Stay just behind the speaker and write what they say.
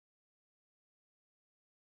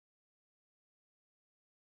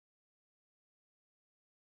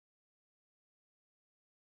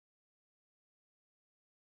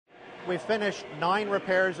We've finished 9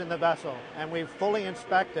 repairs in the vessel, and we've fully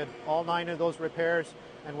inspected all 9 of those repairs,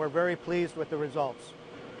 and we're very pleased with the results.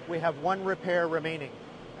 We have 1 repair remaining,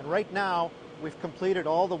 and right now we've completed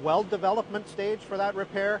all the weld development stage for that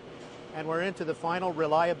repair, and we're into the final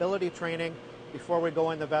reliability training before we go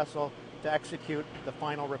in the vessel to execute the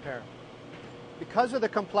final repair. Because of the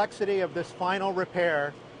complexity of this final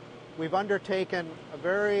repair, we've undertaken a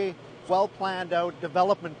very well planned out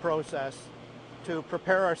development process to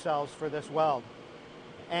prepare ourselves for this weld.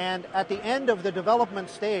 And at the end of the development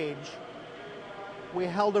stage, we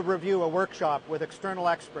held a review, a workshop with external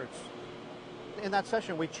experts. In that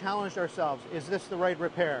session, we challenged ourselves, is this the right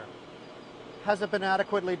repair? Has it been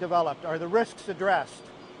adequately developed? Are the risks addressed?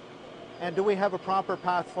 And do we have a proper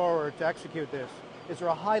path forward to execute this? Is there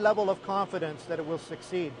a high level of confidence that it will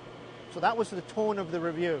succeed? So that was the tone of the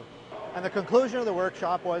review. And the conclusion of the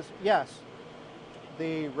workshop was, yes,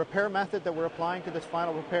 the repair method that we're applying to this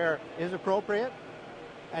final repair is appropriate.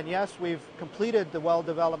 And yes, we've completed the weld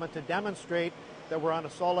development to demonstrate that we're on a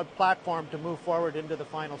solid platform to move forward into the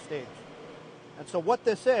final stage. And so what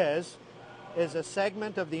this is a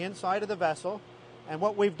segment of the inside of the vessel. And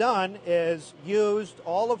what we've done is used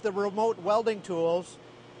all of the remote welding tools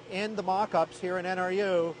in the mock-ups here in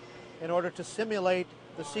NRU in order to simulate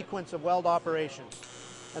the sequence of weld operations.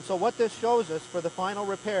 And so what this shows us for the final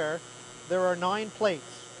repair, there are 9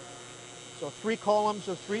 plates. So 3 columns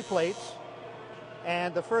of 3 plates.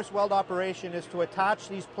 And the first weld operation is to attach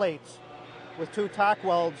these plates with 2 tack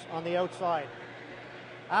welds on the outside.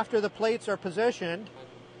 After the plates are positioned,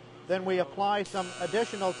 then we apply some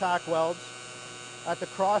additional tack welds at the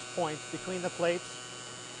cross points between the plates.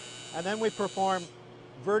 And then we perform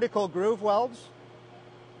vertical groove welds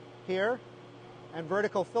here and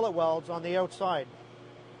vertical fillet welds on the outside.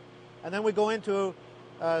 And then we go into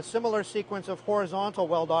a similar sequence of horizontal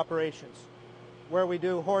weld operations where we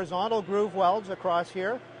do horizontal groove welds across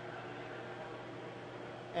here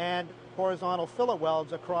and horizontal fillet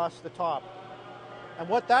welds across the top. And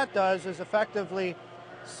what that does is effectively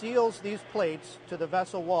seals these plates to the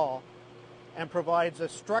vessel wall and provides a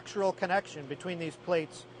structural connection between these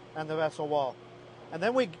plates and the vessel wall. And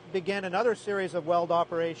then we begin another series of weld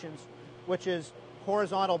operations, which is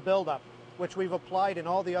horizontal buildup, which we've applied in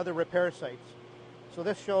all the other repair sites. So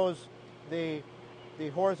this shows the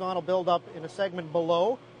horizontal buildup in a segment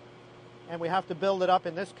below, and we have to build it up,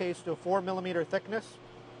 in this case, to a 4 millimeter thickness.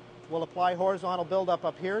 We'll apply horizontal buildup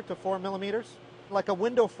up here to 4 millimeters, like a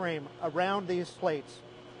window frame around these plates.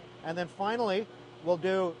 And then finally, we'll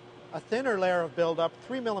do a thinner layer of buildup,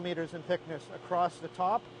 3 millimeters in thickness, across the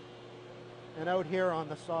top and out here on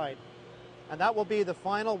the side. And that will be the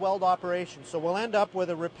final weld operation. So we'll end up with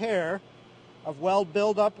a repair of weld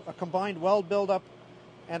buildup, a combined weld buildup,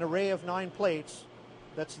 and array of 9 plates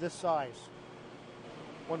that's this size.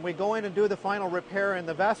 When we go in and do the final repair in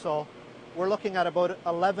the vessel, we're looking at about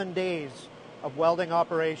 11 days of welding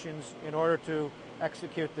operations in order to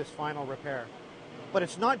execute this final repair. But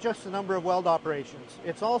it's not just the number of weld operations.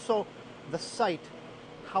 It's also the site,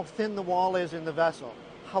 how thin the wall is in the vessel,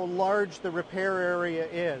 how large the repair area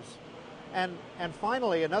is. And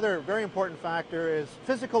finally, another very important factor is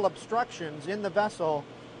physical obstructions in the vessel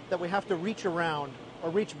that we have to reach around or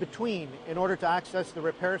reach between in order to access the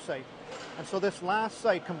repair site. And so this last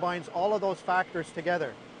site combines all of those factors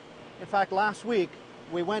together. In fact, last week,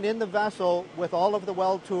 we went in the vessel with all of the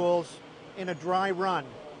weld tools in a dry run.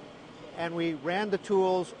 And we ran the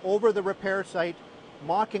tools over the repair site,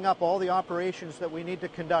 mocking up all the operations that we need to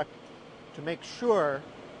conduct to make sure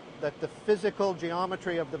that the physical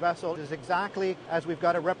geometry of the vessel is exactly as we've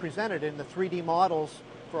got it represented in the 3D models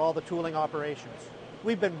for all the tooling operations.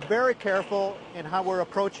 We've been very careful in how we're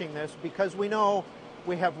approaching this because we know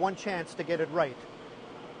we have one chance to get it right.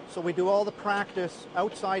 So we do all the practice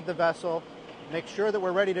outside the vessel, make sure that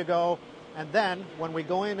we're ready to go, and then when we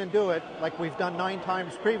go in and do it, like we've done 9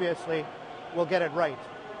 times previously, we'll get it right.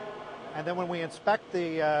 And then when we inspect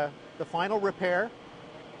the final repair,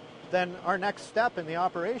 then our next step in the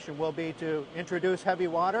operation will be to introduce heavy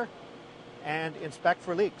water and inspect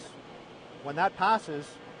for leaks. When that passes,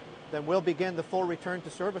 then we'll begin the full return to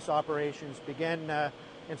service operations, begin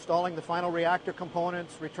installing the final reactor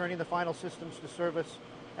components, returning the final systems to service,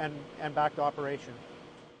 and back to operation.